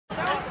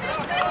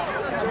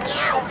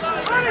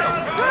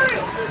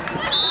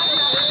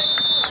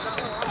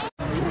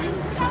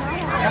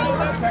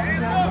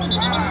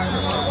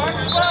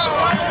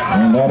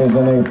is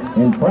an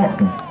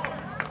infraction.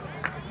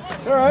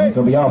 All right. It's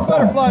going to be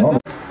offside.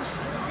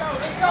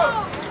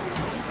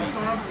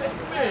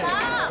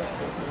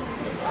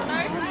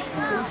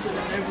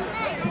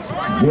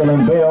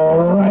 Dylan Bell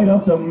right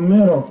up the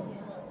middle.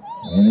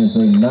 And it's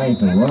a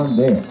nice run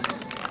there.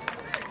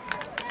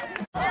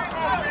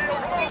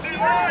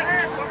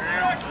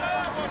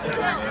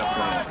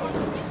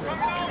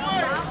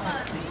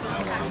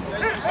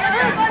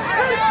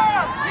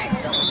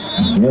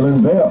 Dylan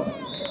Bell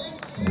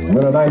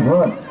with a nice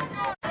run.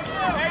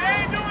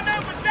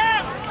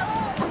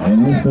 And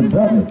Mr.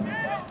 Douglas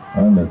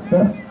on the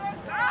center.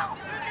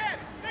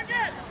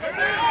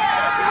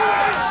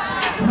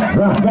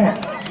 Drop back.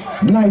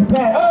 Nice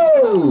pass.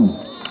 Oh!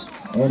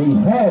 And he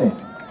had it.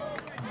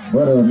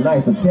 But it was a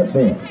nice attempt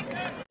there.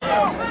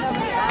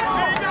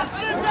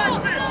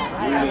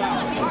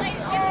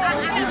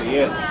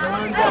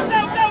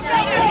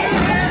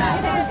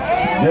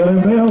 Dylan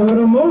Bell with a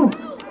move.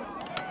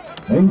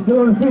 And he's still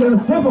on his feet on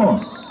the step on.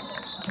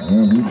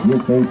 And he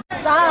gets a...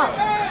 Stop.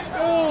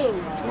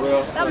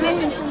 Stop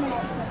messing with me.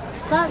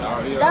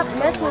 Stop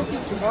messing with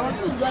people, bro.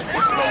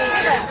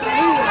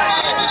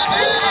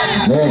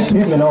 Derek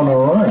Pittman on the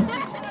run.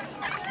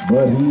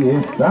 But he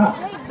is stopped.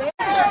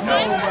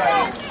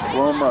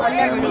 Warm up.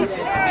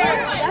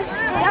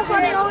 That's why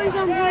they always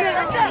on good at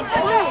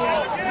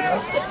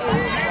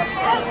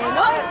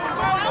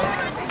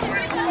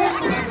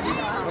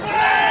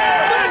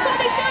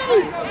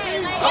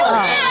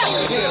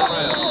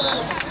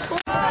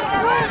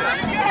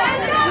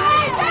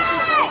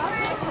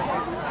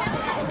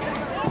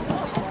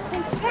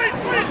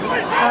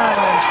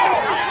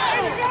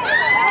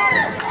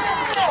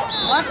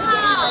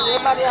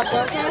everybody up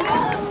there, okay?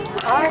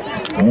 All right.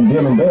 And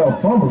Dylan Bell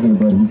fumbles it,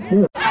 but he's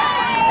still.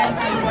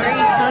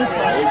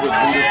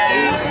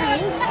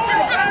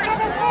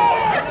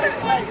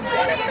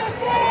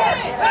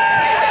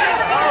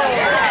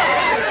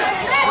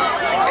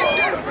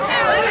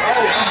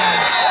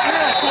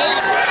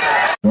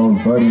 Goes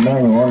Buddy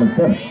Manuel on the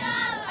center.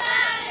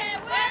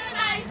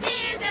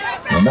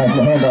 A nice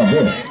little handoff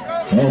there.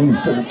 And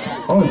he's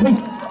on his feet.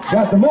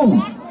 Got the move.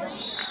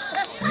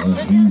 And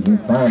he is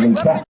finally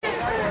tapped.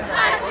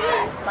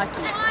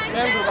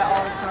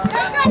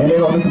 And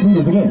they're on Mr.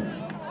 Peters again.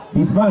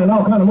 He's finding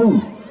all kind of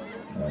moves.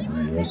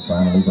 And he is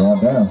finally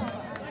brought down.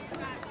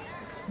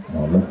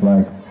 Now it looks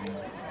like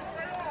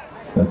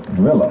the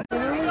Thriller.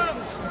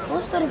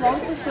 Most of the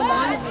offensive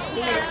line is the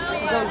stairs.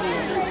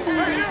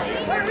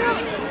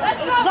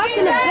 Back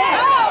in the back.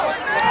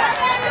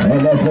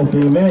 And that's Mr.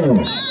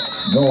 Emmanuel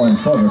going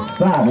for the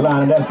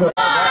sideline. That's good.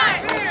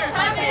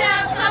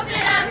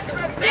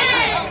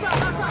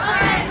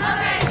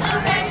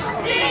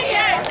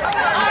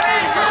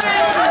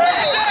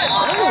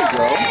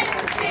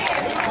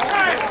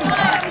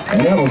 And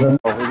that was a...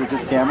 Is it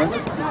just Cameron?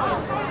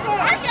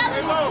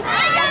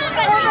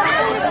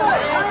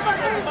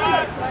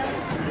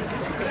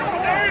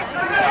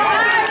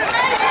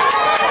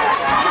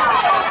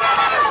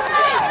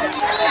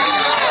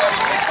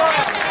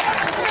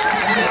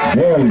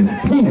 Darius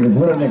Peters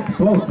with an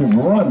explosive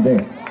run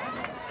there.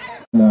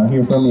 Now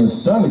hear some of your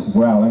stomachs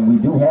growling. We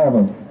do have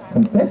a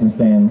concession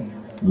stand.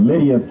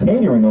 Lydia's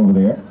Catering over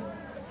there.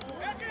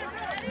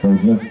 So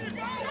just...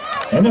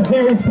 And the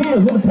Darius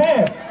Peters with a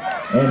pass.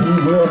 And he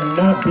will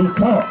not be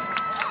caught.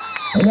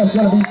 And that's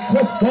going to be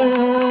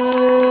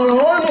touchdown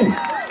Army.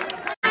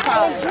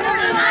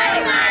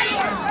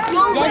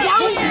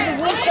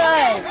 With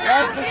us.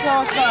 That's the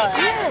call card.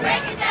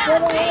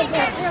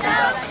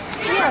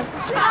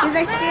 Because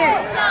they're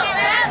scared.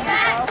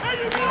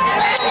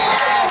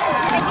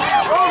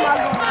 Oh my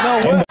God. No,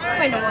 what?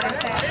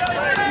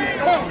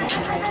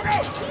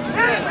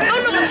 Oh,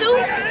 number two.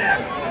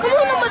 Come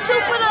on, number two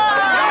for the...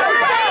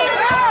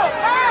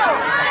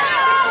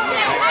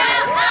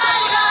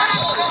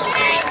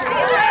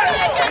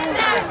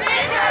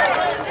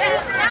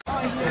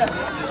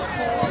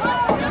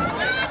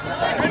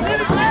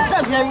 What's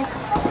up, Jeremy?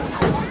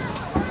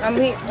 I'm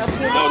here.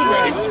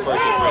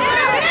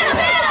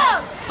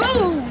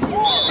 Boom!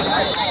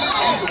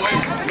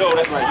 No,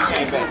 that's right. You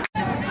came back.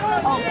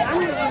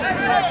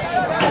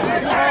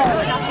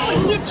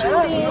 Get you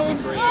in.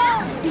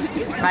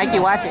 Mikey,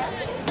 watch it.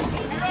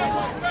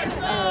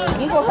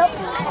 You gonna help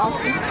me,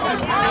 Austin.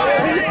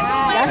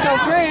 That's your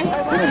friend.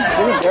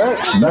 Give it, Derek.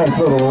 Nice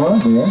little run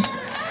there.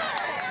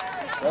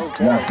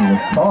 Got from the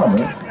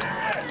Carter.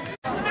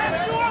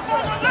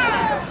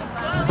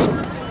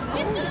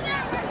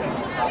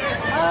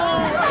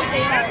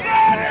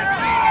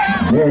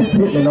 Derek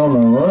Pittman on the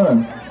run,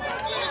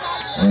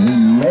 and he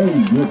may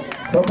get a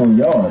couple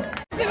yards.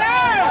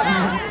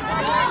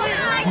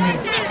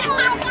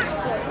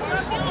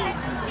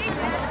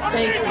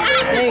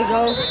 There you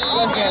go.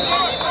 Run down.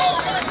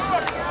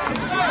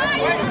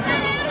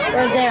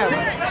 Run down.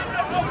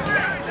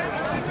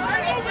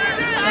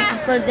 That's a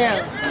first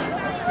down.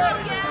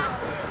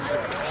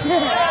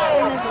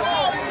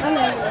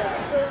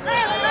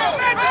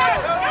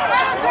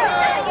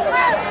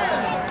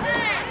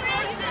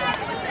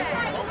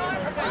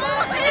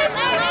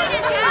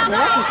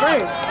 That's the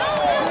first.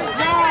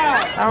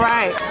 All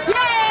right.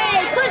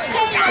 Yay! Push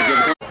Katie.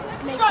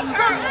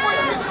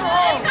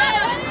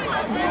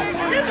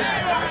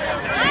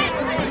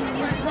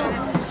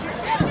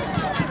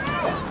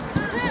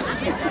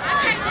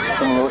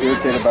 I'm a little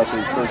irritated about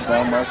the first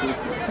down marker.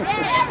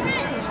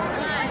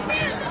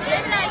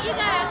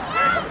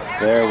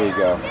 There we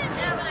go.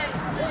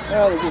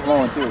 Yeah, they're just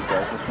volunteers,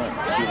 guys. That's not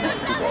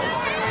too bad.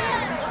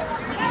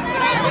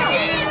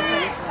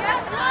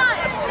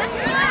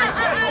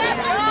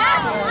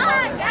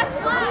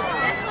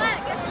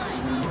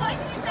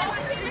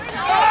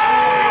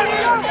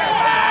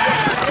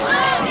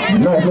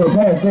 Nice little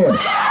pass there.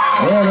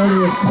 And it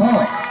is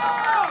caught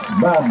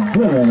by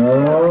Dylan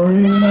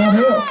Reno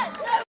Hill.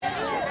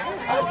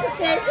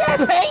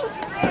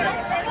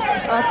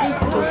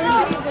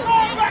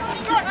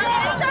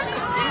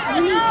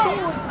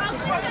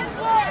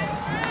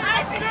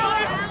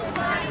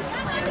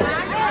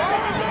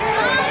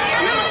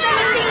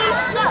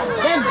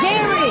 That's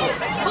Derry.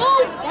 Who?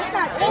 That's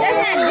not Derry.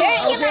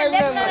 And that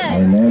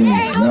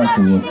is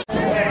Joshua.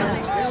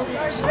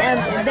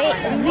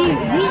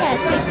 We had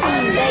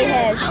 15. They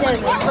had 7.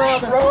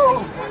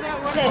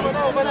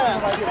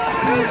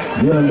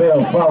 Dylan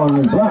Bell following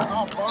the block.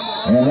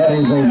 And that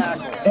is an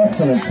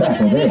excellent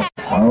tackle there.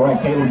 All right,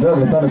 Caleb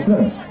Douglas on the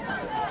center.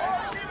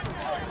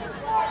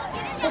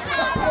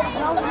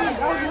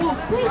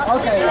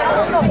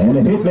 And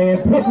the hitman,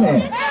 Pittman,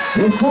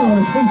 is still on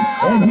his feet,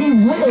 and he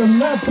will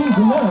not be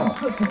denied.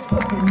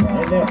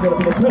 And that's going to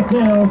be the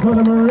touchdown for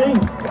the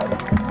Marines.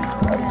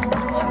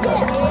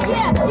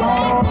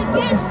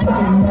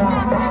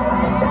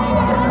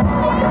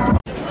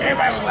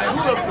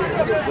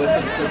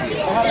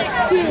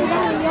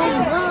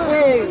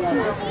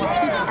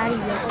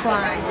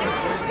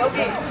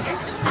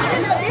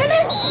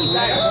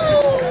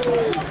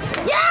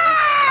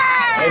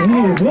 And he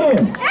is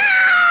in.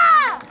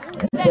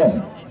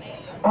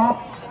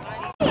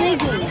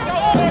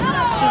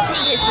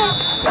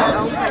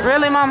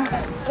 Really, Mom?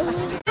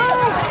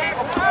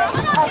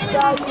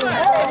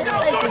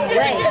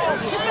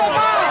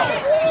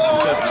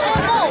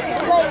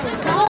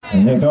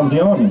 And here comes the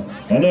Army.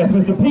 And that's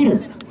Mr.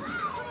 Peters.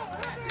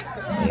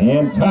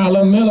 And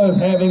Tyler Miller's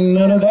having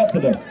none of that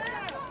today.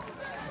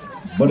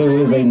 But it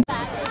was a...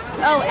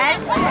 Oh,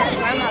 actually,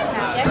 grandma's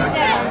house.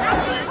 Yesterday,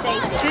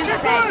 she was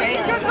at that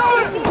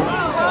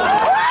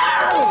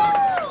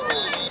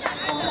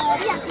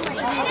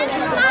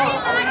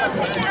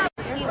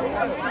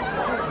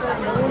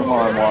Come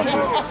on,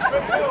 Walker.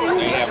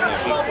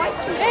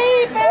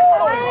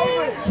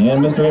 And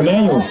Mr.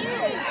 Emmanuel.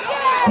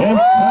 And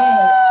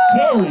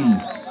Terry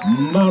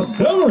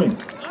Montgomery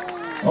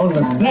on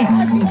the sack.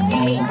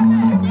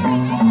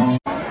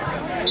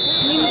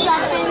 You got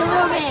to play the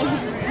real game.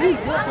 We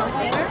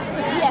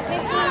had 15.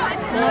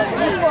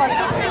 We scored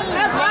 15.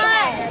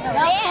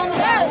 They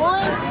had 1.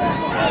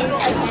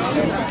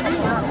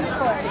 We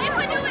scored.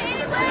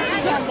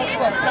 They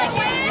scored 7.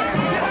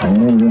 And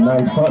it was a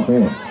nice punt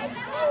there.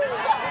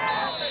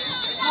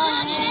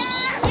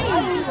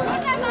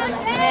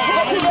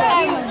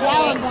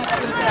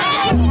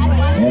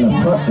 And the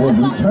punt was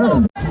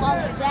returned.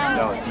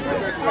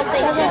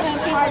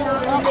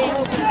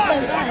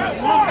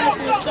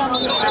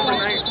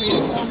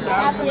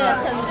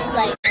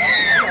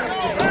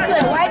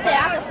 Right there,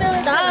 I can feel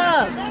it.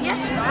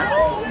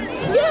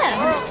 Yeah.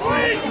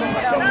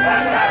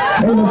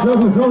 Caleb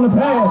Douglas on the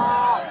pass.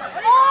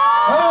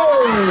 Oh!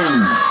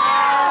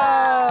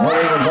 And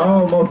it was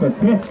almost a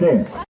catch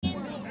there.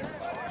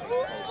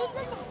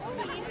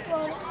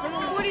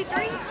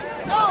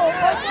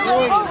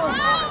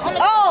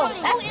 Oh,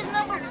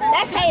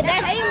 that's Haley.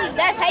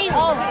 That's Haley.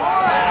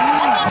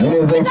 It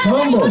is a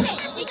fumble.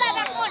 He got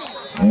back on it.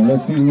 And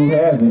let's see who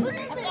has it.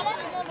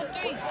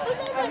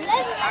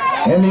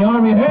 And the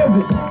Army has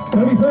it.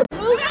 31st.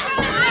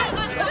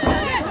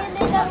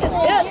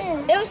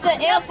 It was the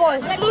Air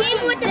Force. That was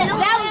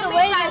the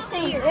Raiders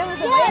team. It was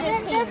the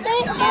Raiders team.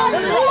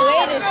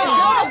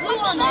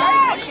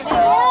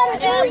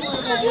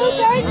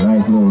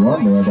 Nice little run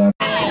there, Doc.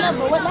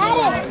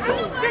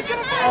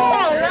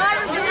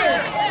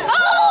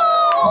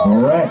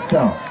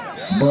 Bradshaw.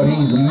 But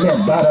he's met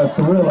by the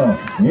thriller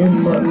in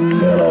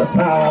Manila,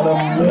 Tyler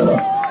Miller.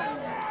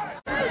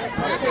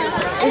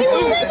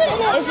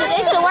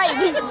 It's a white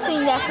people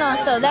sing that song,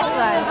 so that's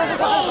why.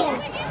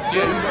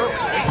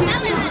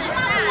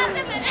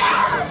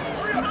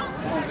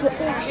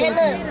 Hey,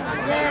 look.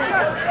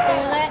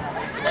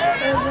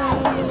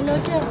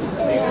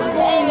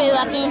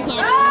 Everybody in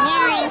here.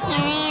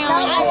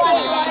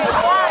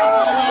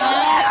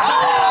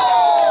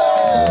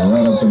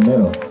 Right up the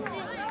middle.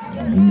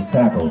 And he's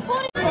tackled.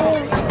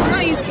 No,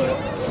 you can't.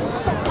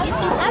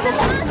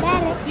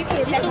 You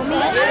can't tackle me. No,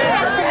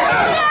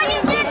 you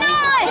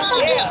cannot.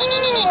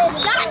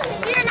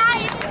 You're not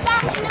even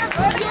fast enough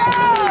for you.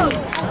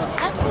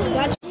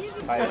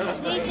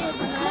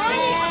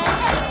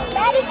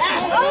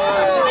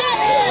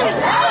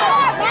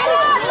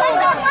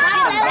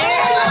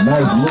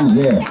 Nice move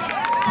there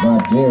by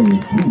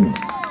Darius Peters.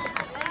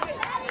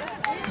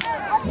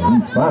 And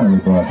he's finally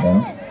brought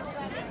down.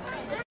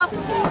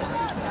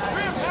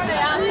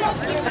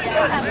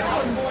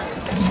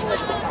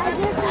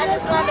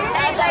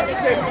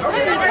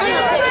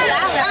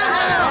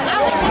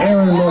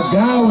 Aaron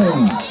McGowan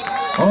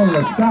on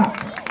the stop.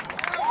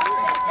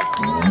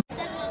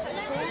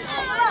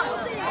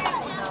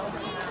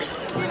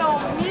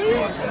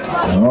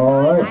 All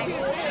right.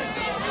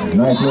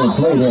 Nice little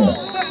play there.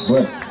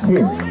 But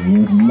here, he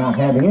is not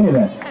having any of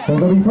that. So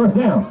it'll be first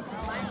down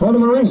for the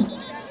Marines.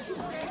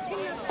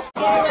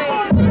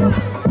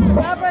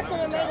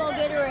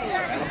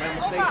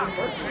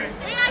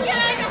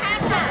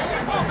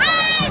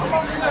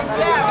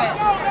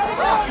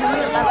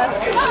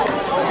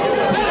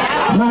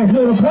 Nice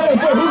little play.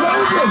 He's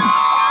open.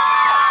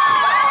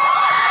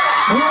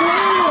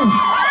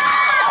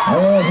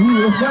 And he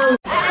is down.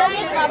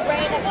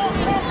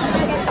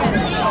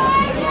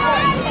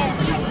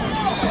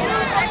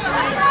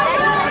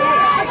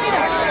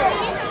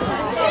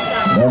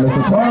 And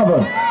Mr.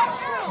 Carver.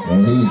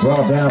 And he's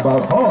brought down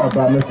about hard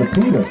by Mr.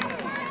 Peter.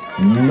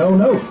 No.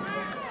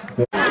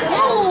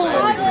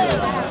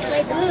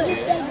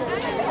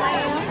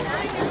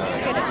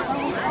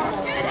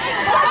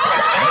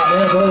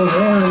 There goes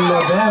Aaron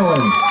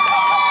McGowan.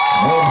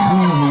 And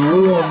he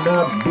will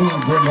not be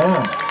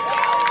denied.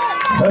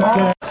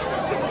 Touchdown.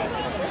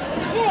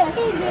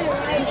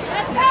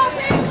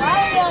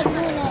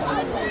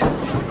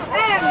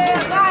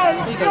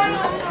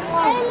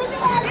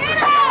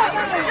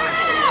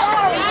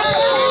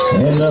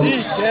 And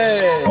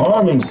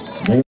Army.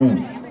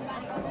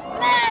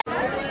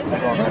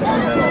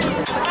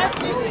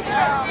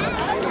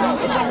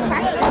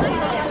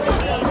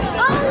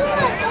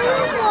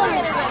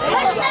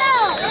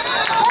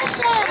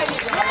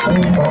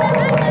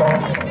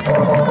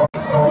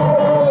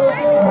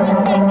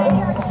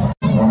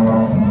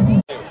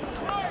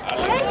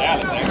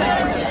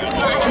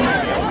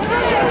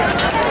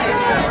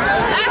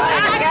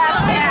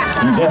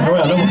 That's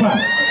around number 5.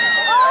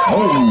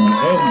 Oh, and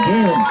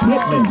Darren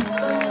Pittman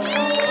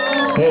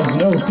says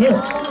no, sir.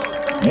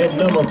 And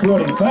number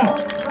 45.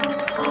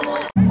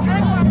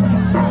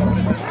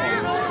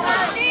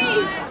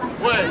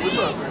 What's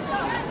up?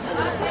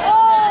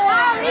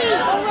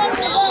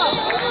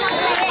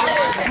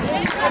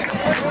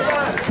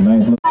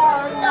 Nice look.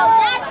 So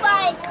that's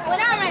why when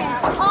I ran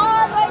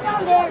all the way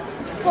down there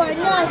for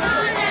nothing.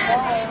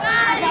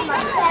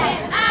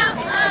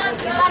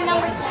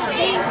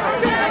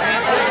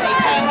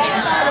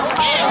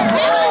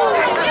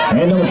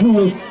 And number 2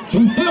 is,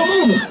 he's still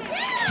moving.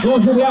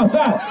 Going to the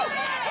outside.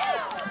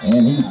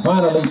 And he's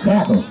finally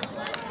tackled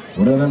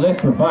with an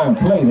electrifying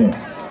play there.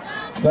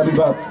 That'll be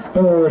about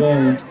 3rd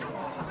and...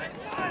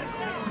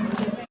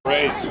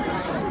 Great.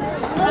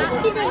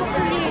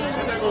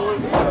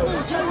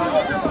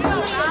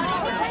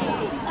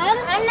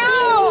 I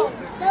know.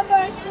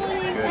 Number 3.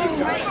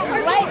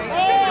 Right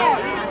there.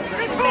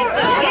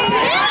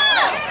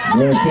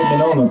 They're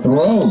Pittman on the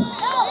throw.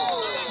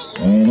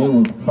 And it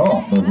was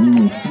caught, but we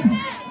will see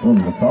what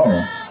was the call.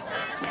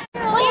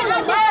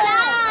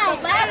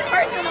 The last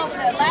person over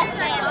there, last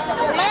man.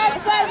 The last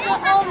person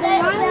on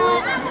that side.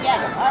 Yeah,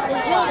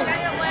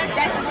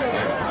 that's true.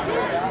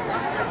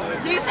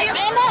 Do you see him?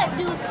 Man, that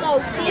dude's so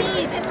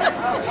deep.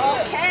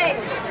 Okay.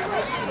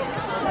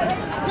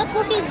 Look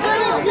what he's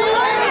gonna do.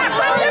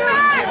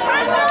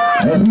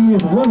 And he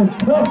is running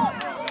tough.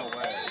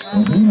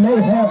 And he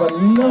may have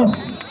enough.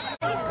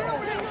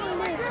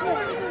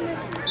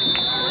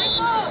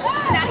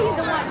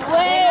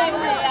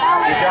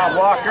 Good job,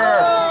 Walker.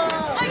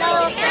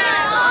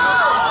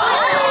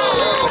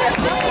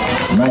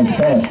 Nice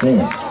pass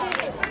there.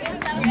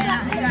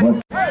 But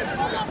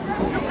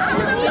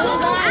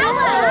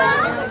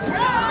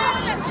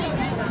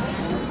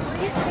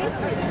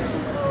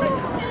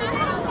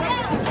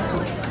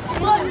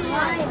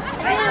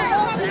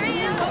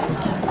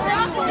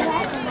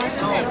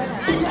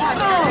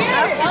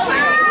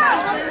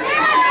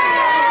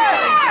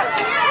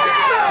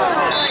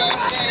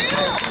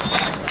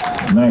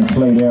nice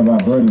play there by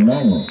Birdie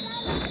Manuel.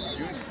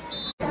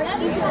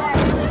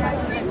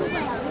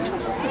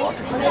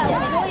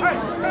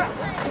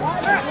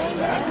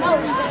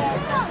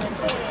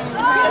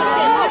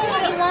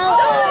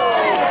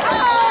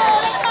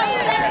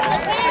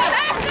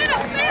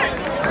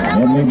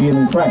 That may be an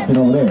infraction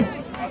over there.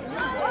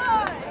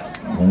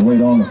 And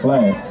wait on the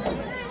flag.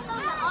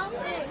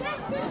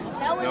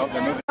 Nope,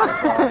 they're moving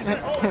across.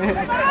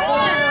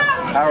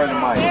 Power the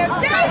mic.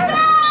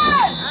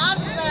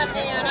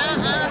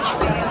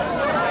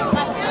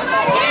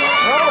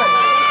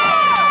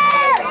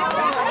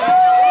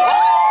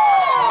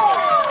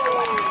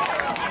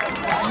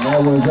 That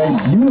was a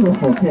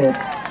beautiful catch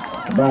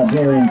by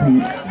Derry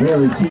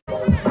Pete.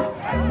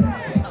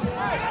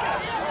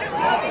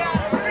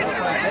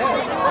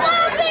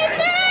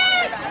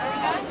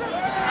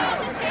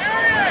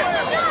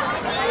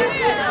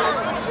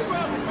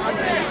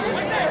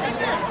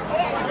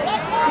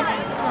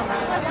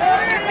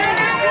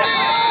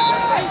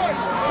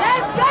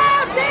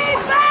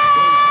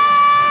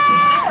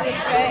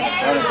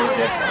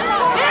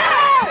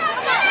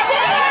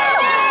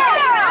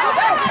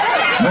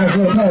 Nice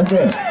little pass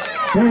there.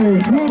 Terry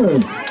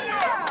Peters.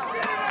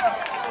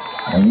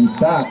 And he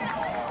stopped.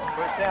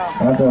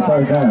 After a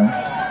first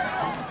down.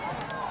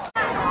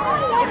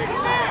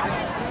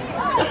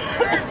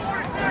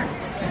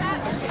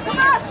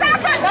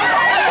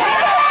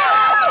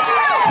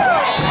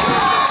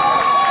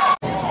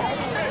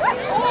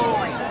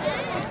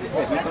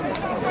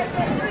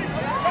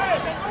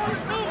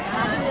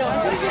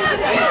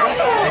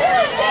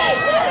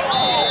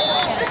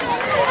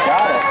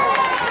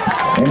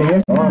 And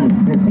the Army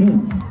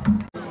 15.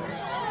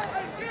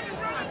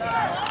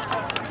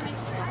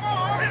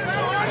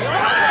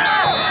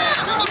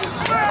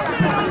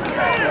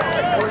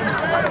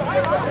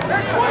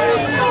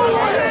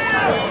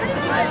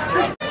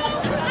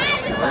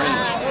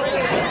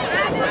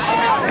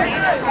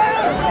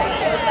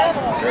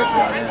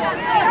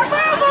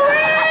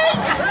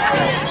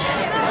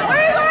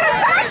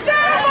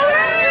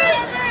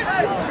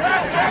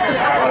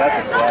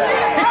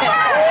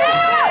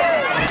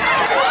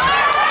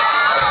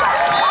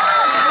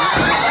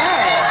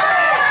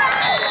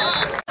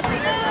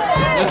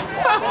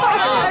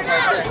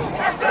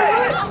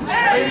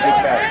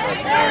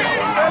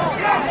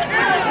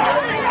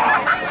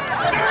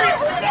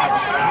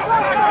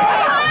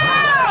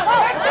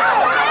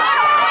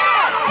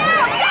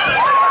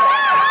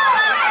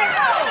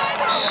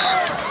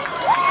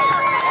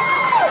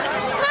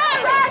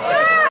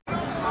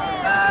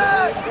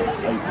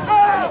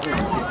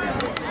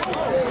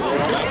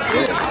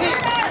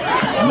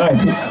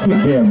 Nice kick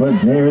there, but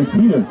Darius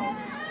Peters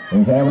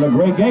is having a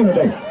great game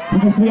today. You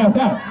can see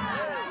outside.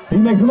 He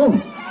makes a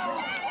move.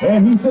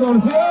 And he's still on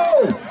the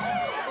field.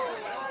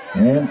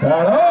 And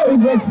Tyler, oh, he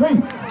breaks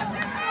free.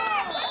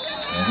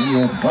 And he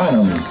is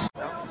finally.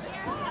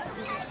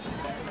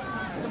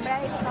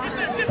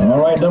 All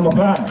right, number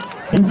 5.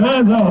 He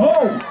finds a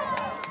hole.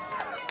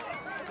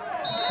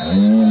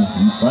 And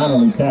he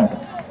finally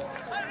tackled.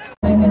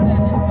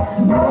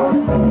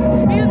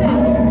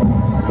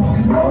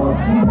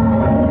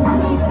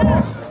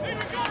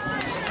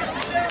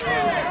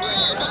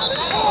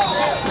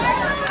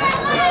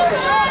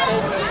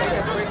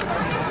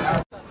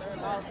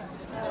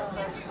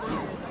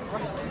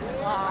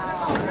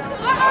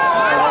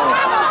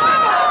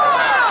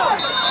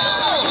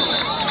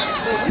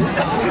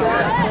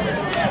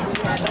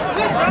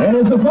 And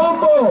it's a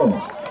fumble.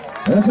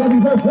 And it's going to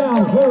be first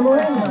down for the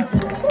Marines.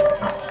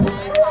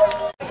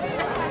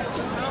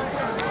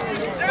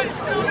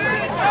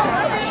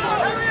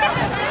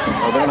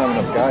 Well, they don't have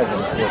enough guys on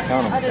the field.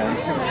 Count them, 10.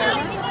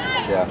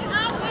 Yeah.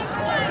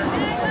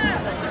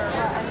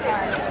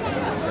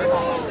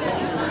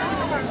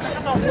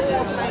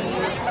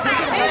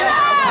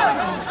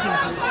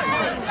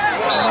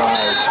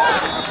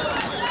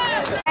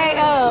 Hey,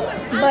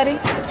 buddy.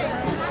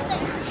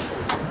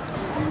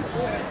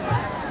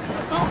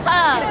 Come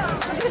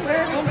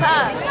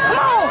on!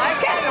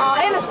 Oh,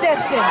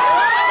 interception.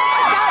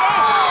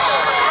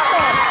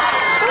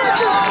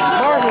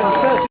 Marvin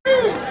says.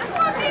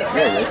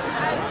 There he is.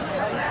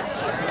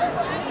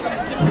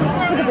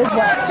 Look at this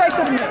guy. Straight to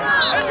the middle.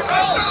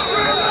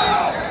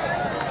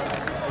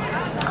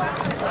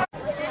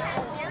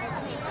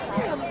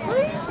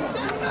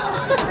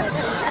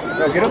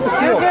 No, get up the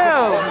field.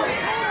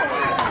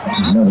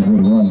 Another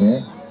good run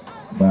there.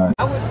 By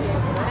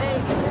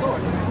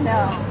No.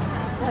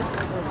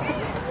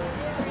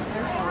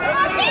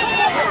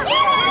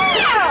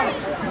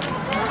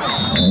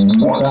 and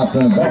stopped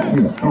in the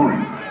backfield.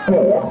 3,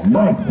 4.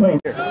 Nice play.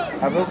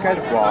 Have those guys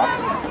block.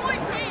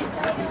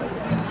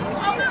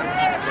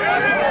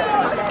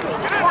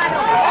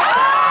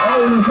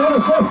 Oh, and it's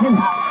interception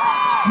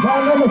by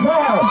number 5.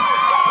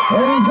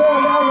 And he's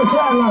going down the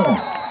sideline.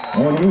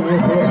 And he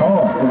is hit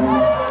hard.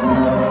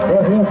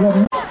 But he'll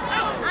get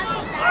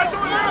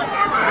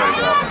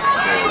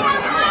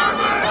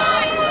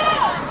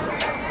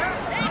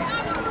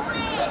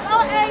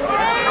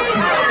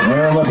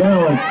and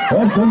McGowan,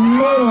 that's the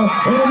middle,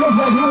 and it looks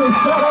like he was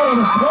shot out of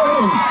the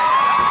plane.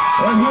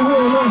 And he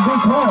will not be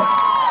caught.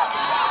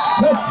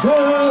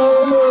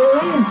 Touchdown,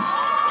 Marines.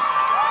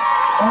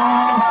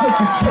 Oh, such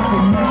a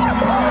chicken.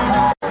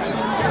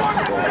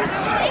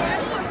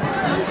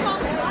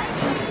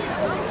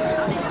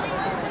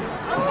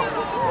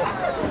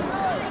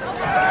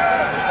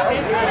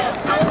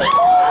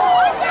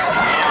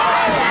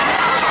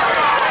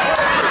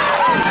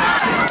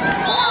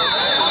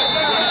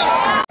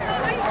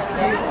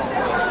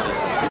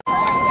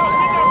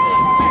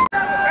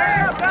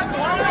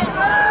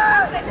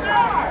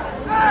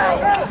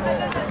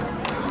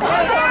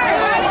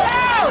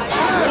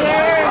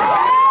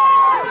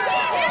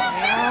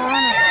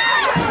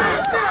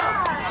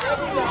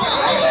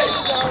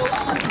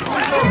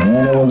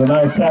 And it was a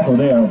nice tackle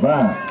there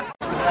by.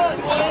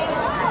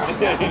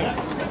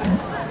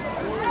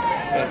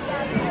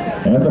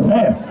 And it's a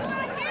pass.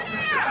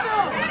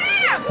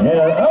 And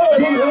oh,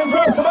 he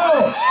dropped the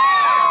ball.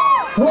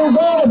 Who's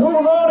on it?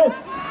 Who's on it?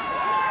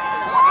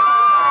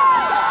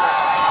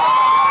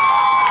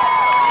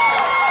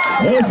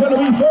 It's going to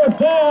be first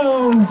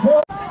down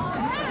for.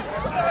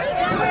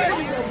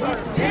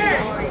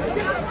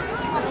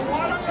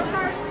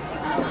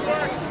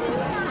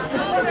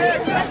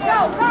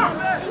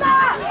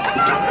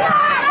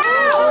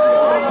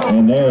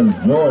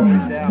 James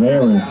Jordan,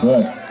 very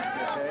good.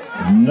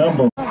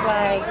 Number.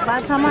 Like, by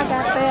the time I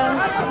got there,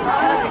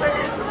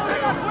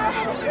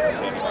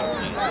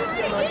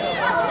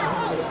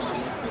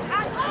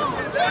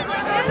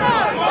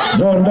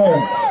 Jordan there.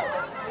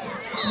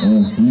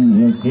 And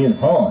he is hit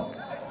hard.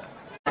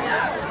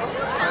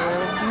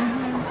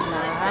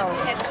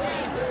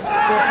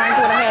 Frank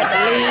would have had to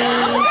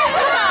leave.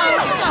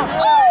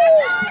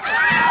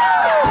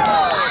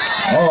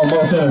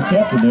 Almost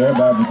intercepted there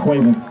by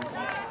Jaquavion.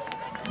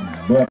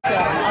 But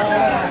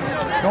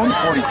Going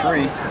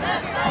 43.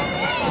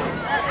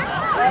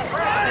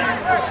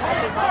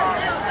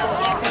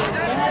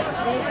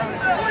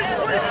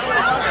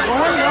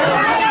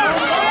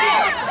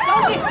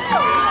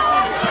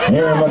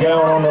 Aaron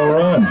McGowan on the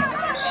run.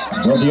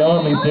 But the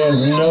Army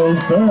says no,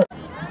 sir.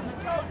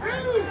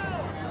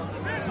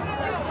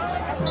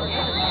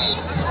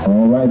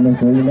 All right,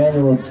 Mr.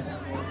 Emanuel,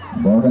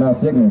 barking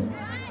out sickness.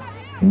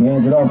 He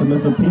hands it off to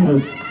Mr.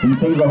 Peters. He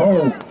sees a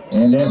hole,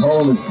 and that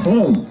hole is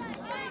closed.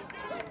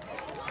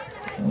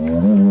 And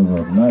it was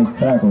a nice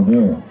tackle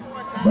there.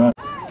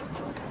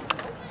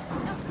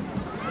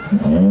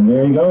 And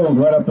there he goes,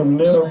 right up the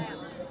middle.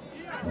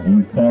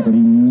 And he's tackled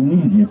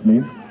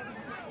immediately.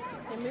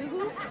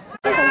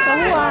 So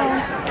who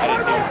are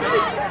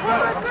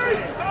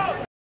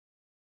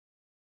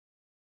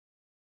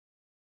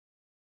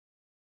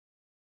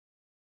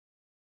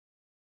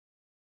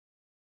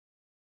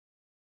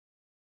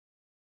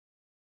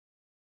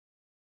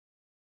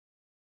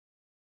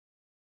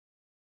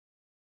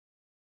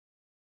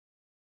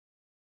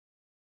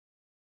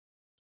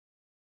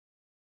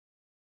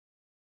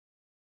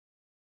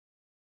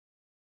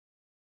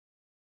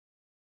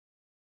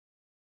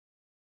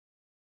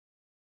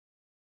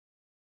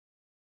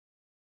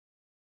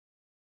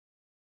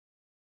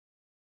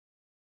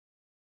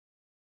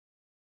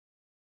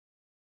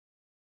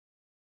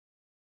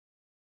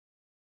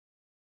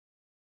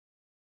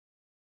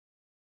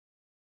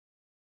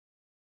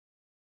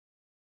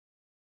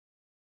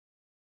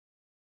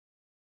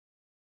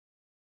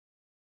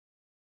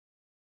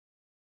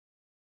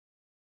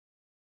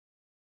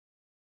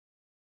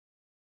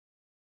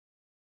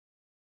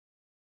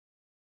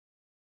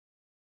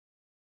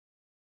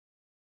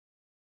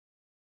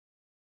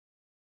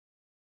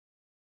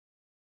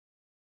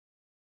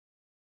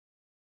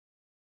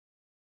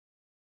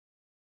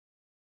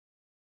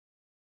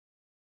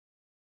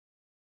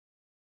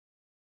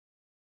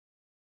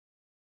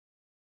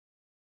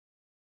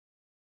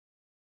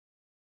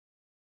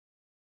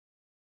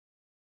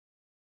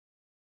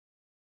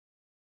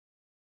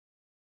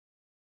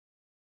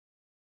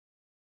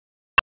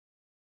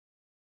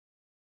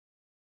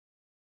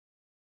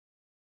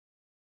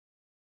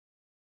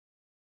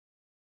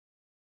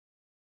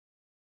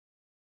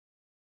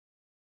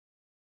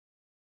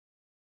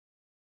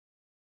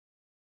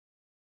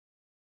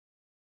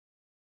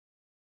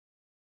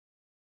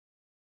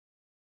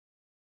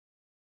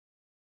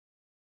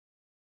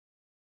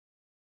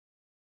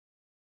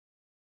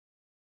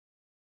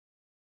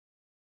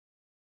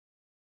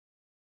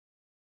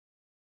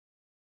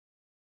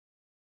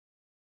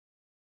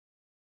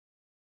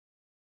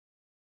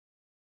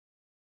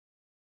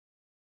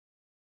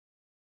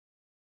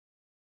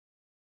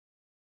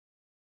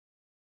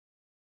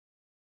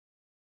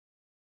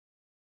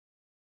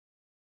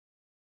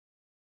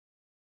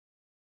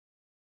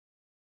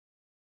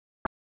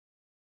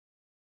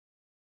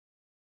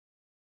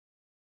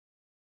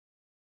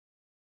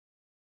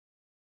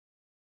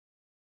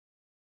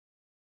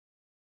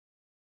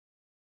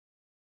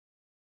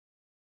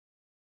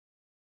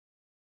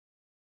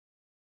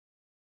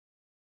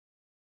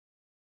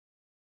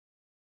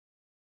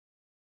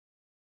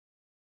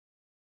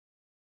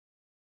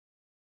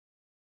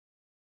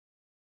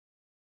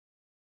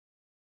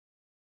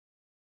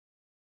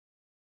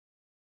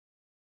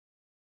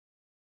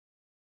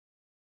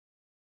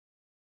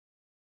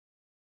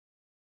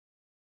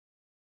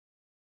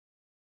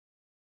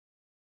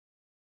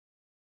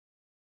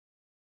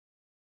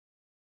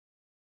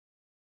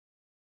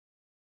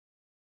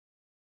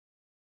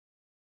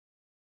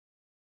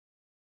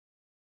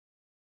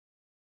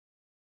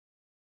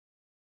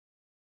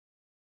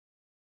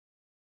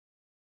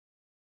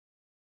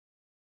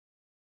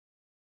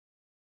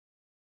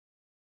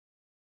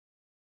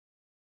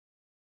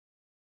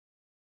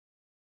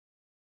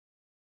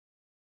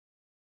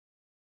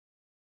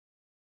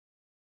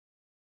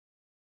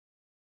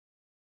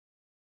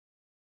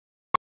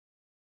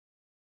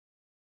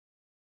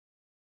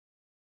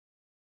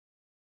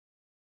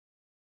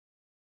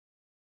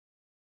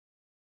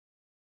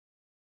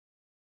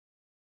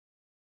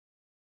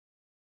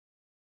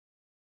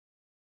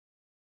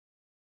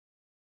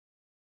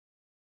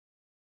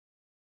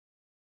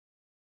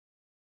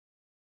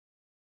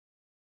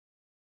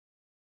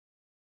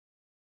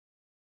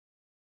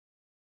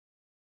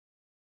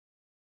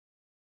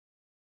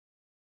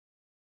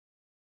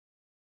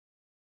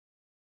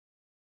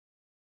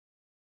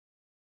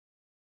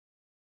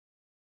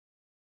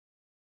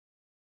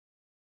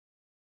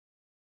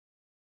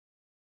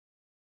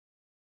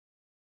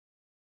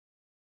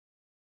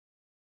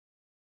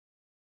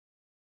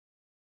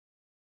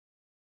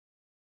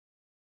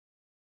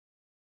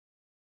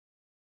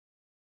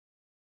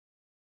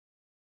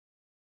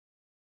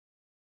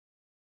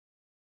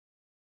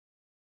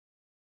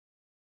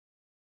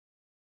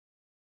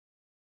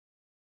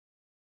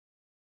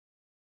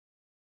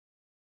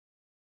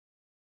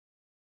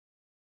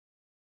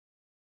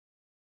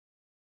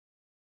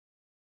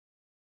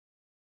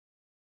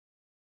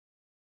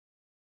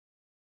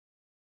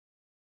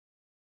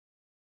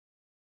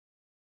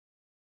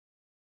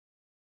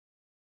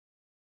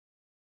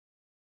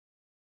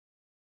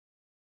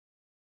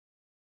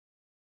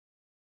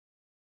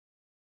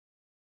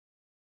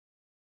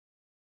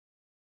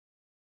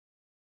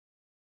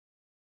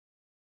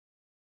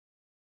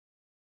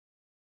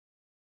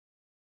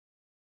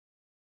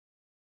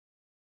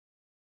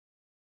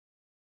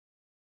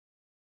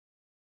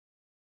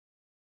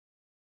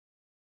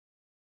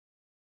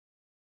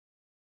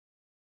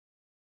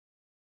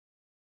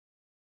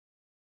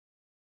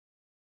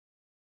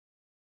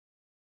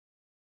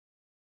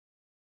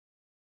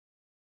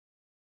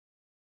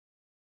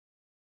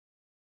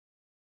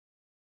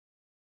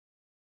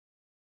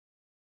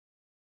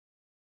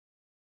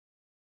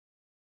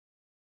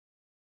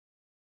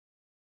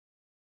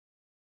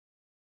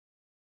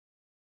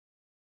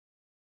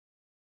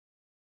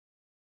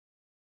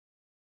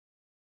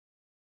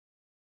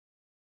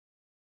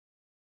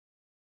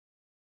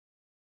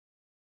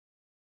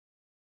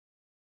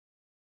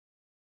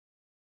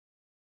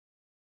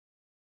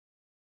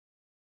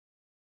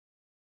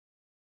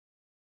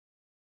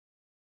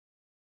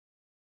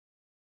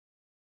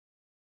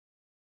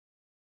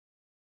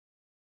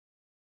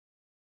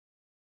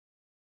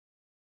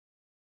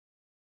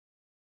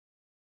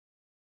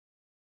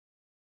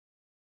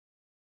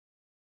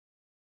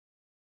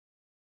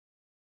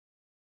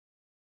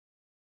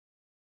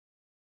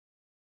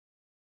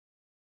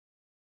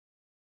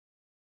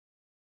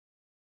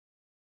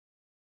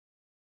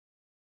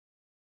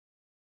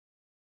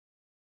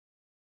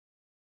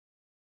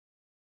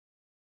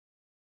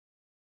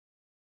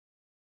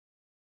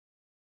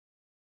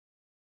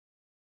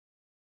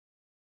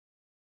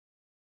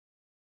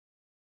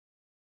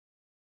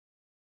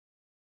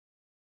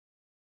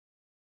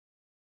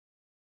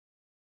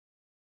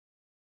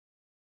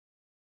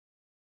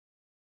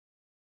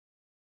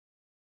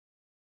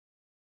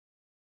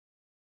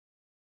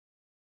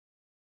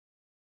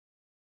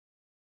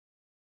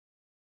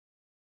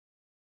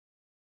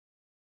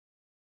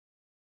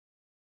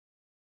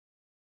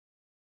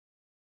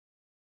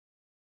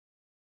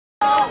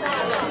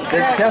He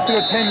has to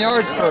go 10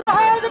 yards for.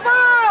 Hold the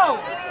ball!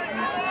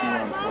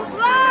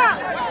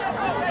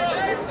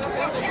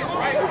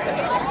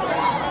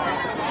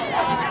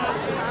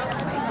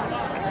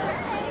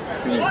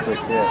 Quick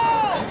hit.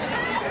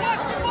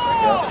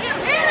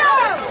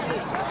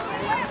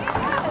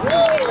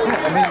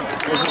 I mean,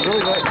 is it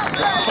really like?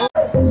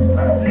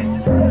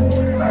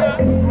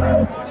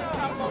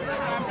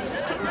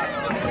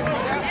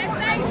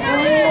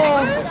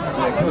 Yeah,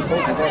 I could have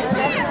told you that.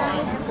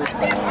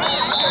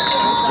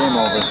 Game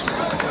over.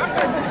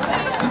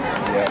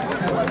 Yeah.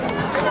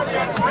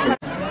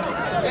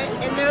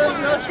 And there was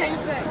no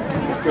change back.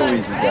 Let's go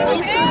easy, guys.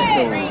 Let's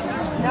go easy.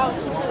 That was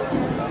two.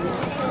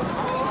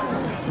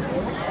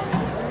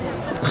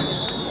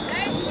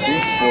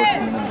 These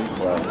sportsmen in these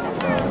classes.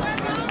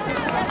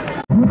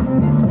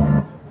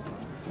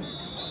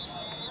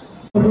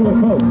 Do the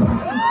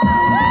coach.